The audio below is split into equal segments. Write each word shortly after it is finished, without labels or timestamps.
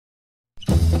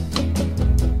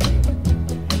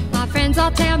friends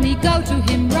all tell me go to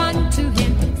him, run to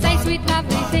him, say sweet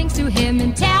lovely things to him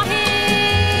and tell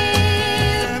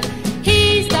him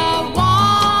he's the one.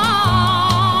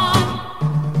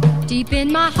 Deep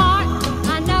in my heart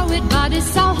I know it, but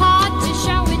it's so hard to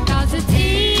show it, 'cause it's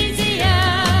easier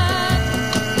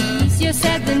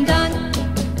said than done.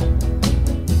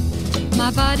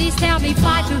 My buddies tell me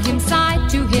fly to him, side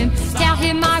to him, tell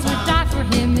him I would die for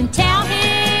him and tell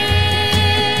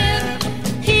him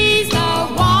he's the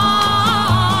one.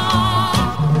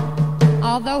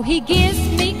 Although he gives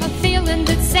me a feeling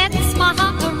that sets my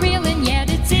heart a-reeling, yet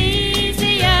it's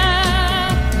easier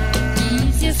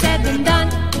said than done.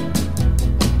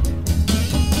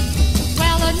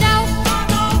 Well, I know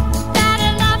that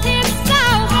I love him so,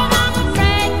 but I'm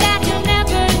afraid that he'll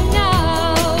never know,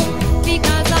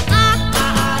 because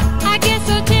I get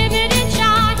so timid and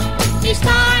shy each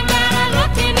time that I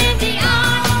look him in the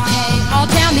eye. Hey, all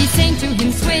tell me sing to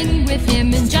him, swing with him,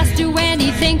 and just do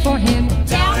anything for him.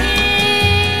 Tell him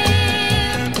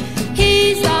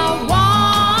he's the one.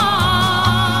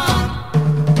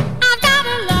 I've got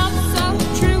a love so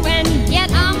true, and yet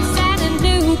I'm sad and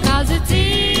blue, 'cause it's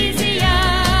easier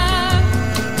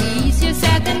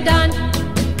said than done.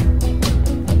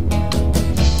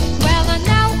 Well, I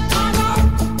know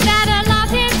that I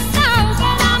love him so,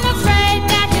 but I'm afraid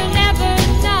that he'll never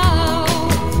know,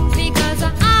 because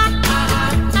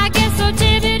I get so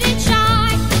timid and shy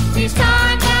each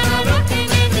time that I look him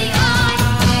in the eye.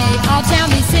 Hey, all tell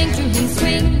me sing to him,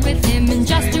 swing with him, and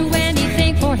just do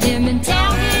anything for him and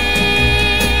tell him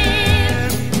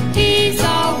he's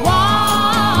the one.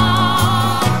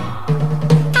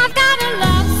 I've got a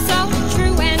love so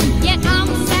true, and yet I'm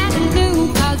sad and blue,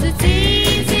 'cause it's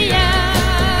easier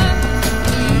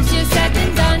said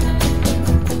than done.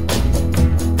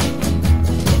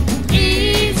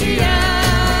 Easier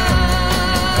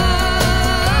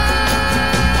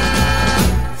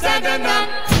said than done.